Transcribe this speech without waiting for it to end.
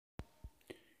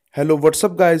Hello, what's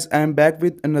up guys? I am back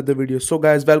with another video. So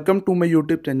guys, welcome to my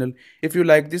YouTube channel. If you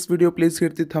like this video, please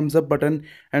hit the thumbs up button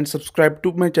and subscribe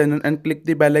to my channel and click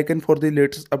the bell icon for the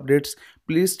latest updates.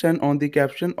 Please turn on the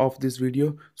caption of this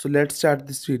video. So let's start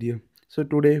this video. So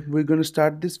today we're gonna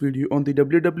start this video on the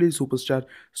WWE Superstar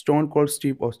Stone called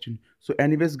Steve Austin. So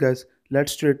anyways guys,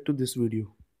 let's straight to this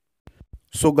video.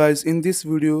 So guys, in this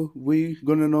video we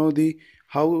gonna know the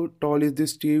how tall is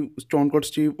this Stone Cold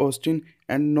Steve Austin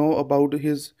and know about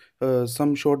his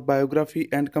some short biography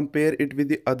and compare it with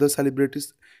the other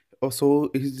celebrities. Also,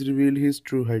 he's revealed his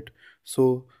true height.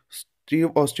 So Steve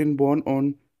Austin born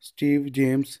on Steve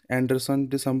James Anderson,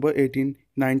 December 18,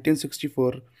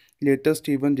 1964. Later,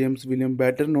 Stephen James William,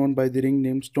 better known by the ring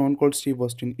name Stone Cold Steve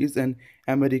Austin, is an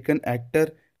American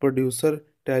actor, producer,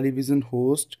 television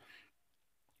host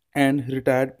and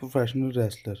retired professional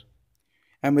wrestler.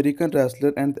 American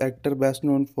wrestler and actor best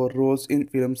known for roles in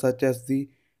films such as The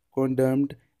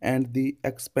Condemned and The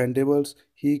Expendables.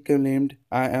 He claimed,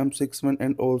 I am 6'1"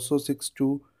 and also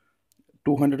 6'2",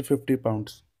 250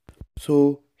 pounds.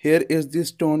 So here is this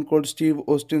Stone Cold Steve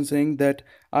Austin saying that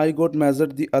I got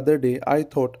measured the other day. I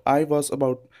thought I was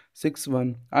about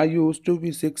 6'1". I used to be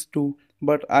 6'2",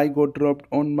 but I got dropped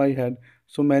on my head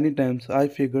so many times I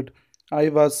figured I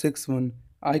was 6'1".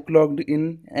 I clocked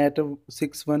in at a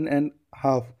 6'1" and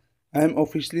half. I am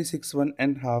officially 6'1"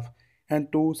 and half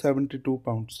and 272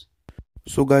 pounds.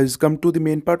 So guys, come to the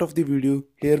main part of the video.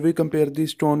 Here we compare the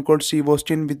Stone Cold Steve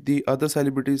Austin with the other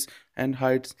celebrities and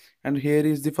heights. And here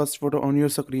is the first photo on your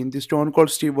screen. The Stone Cold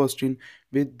Steve Austin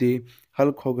with the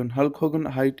Hulk Hogan. Hulk Hogan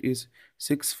height is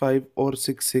 6'5" or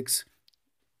 6'6".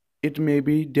 It may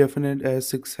be defined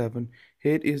as 6'7".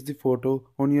 Here is the photo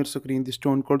on your screen. The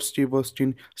Stone Cold Steve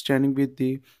Austin standing with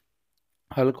the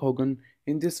Hulk Hogan.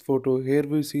 In this photo, here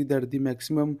we see that the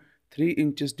maximum 3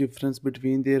 inches difference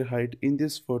between their height. In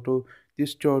this photo,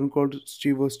 this Stone Cold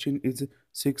Steve Austin is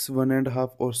 6'1" and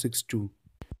half or 6'2".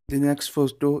 The next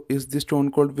photo is the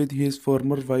Stone Cold with his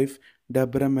former wife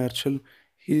Deborah Marshall.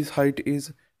 His height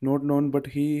is not known, but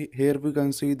here we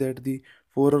can see that the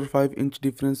 4 or 5 inch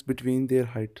difference between their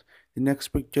height. The next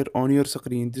picture on your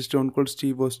screen, the Stone Cold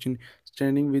Steve Austin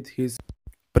standing with his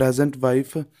present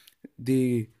wife,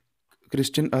 the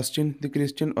Christian Austin. The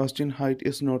Christian Austin height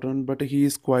is not on, but he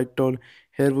is quite tall.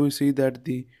 Here we see that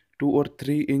the 2 or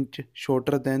 3 inch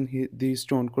shorter than the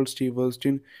Stone Cold Steve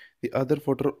Austin. The other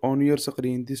photo on your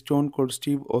screen, the Stone Cold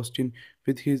Steve Austin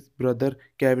with his brother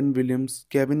Kevin Williams.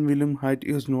 Kevin Williams height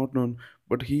is not known,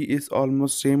 but he is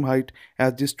almost same height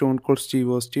as the Stone Cold Steve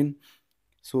Austin.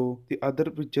 So the other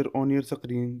picture on your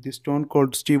screen, the Stone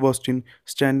Cold Steve Austin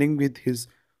standing with his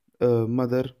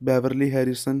mother Beverly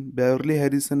Harrison. Beverly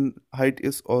Harrison height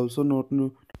is also not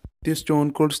known. The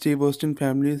Stone Cold Steve Austin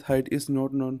family's height is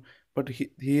not known, but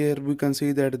here we can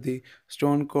see that the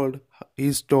Stone Cold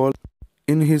is tall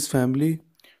in his family.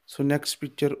 So next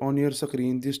picture on your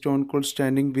screen, the Stone Cold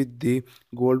standing with the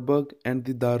Goldberg and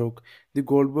the Rock. The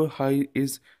Goldberg height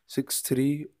is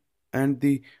 6'3" and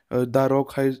the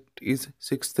Rock height is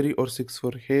 6'3" or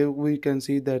 6'4". Here we can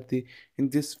see that the in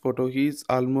this photo he is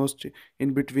almost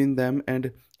in between them,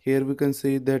 and here we can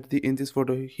see that the in this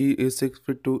photo he is 6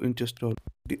 feet 2 inches tall.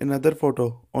 Another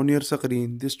photo on your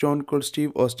screen, the Stone Cold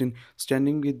Steve Austin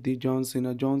standing with the John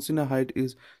Cena. John Cena height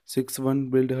is 6'1"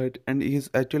 build height and his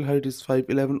actual height is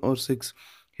 5'11" or 6.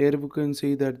 Here we can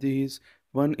see that he is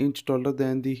 1 inch taller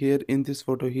than the here in this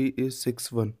photo he is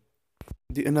 6'1".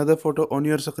 The another photo on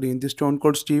your screen, the Stone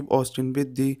Cold Steve Austin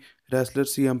with the wrestler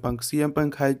CM Punk. CM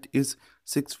Punk height is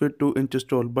 6 feet 2 inches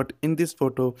tall, but in this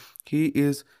photo, he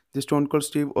is the Stone Cold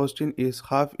Steve Austin is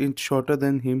half inch shorter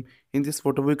than him. In this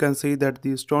photo, we can see that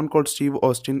the Stone Cold Steve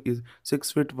Austin is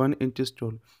 6 feet 1 inches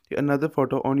tall. The another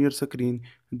photo on your screen,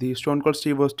 the Stone Cold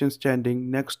Steve Austin standing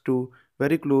next to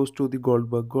very close to the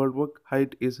Goldberg. Goldberg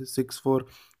height is 6'4"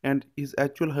 and his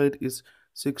actual height is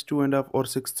 6'2" and a half or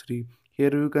 6'3".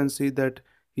 Here you can see that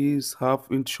he is half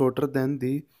inch shorter than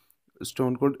the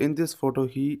Stone Cold. In this photo,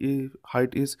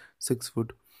 height is 6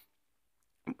 foot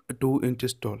 2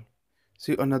 inches tall.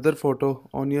 See another photo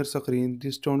on your screen. The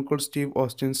Stone Cold Steve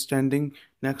Austin standing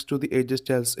next to the AJ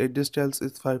Styles. AJ Styles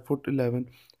is 5'11",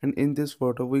 and in this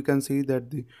photo we can see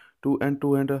that the 2 and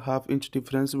 2.5 inch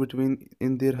difference between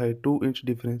in their height. 2 inch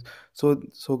difference.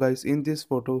 So guys, in this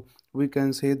photo we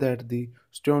can say that the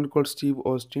Stone Cold Steve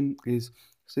Austin is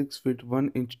 6 feet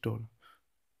 1 inch tall.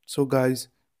 So guys,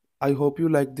 I hope you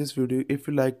like this video. If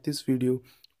you like this video,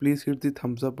 please hit the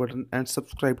thumbs up button and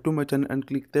subscribe to my channel and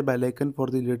click the bell icon for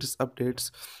the latest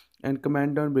updates, and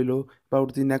comment down below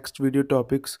about the next video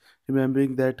topics,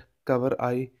 remembering that cover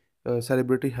I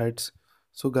celebrity heights.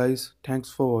 So guys, thanks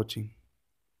for watching.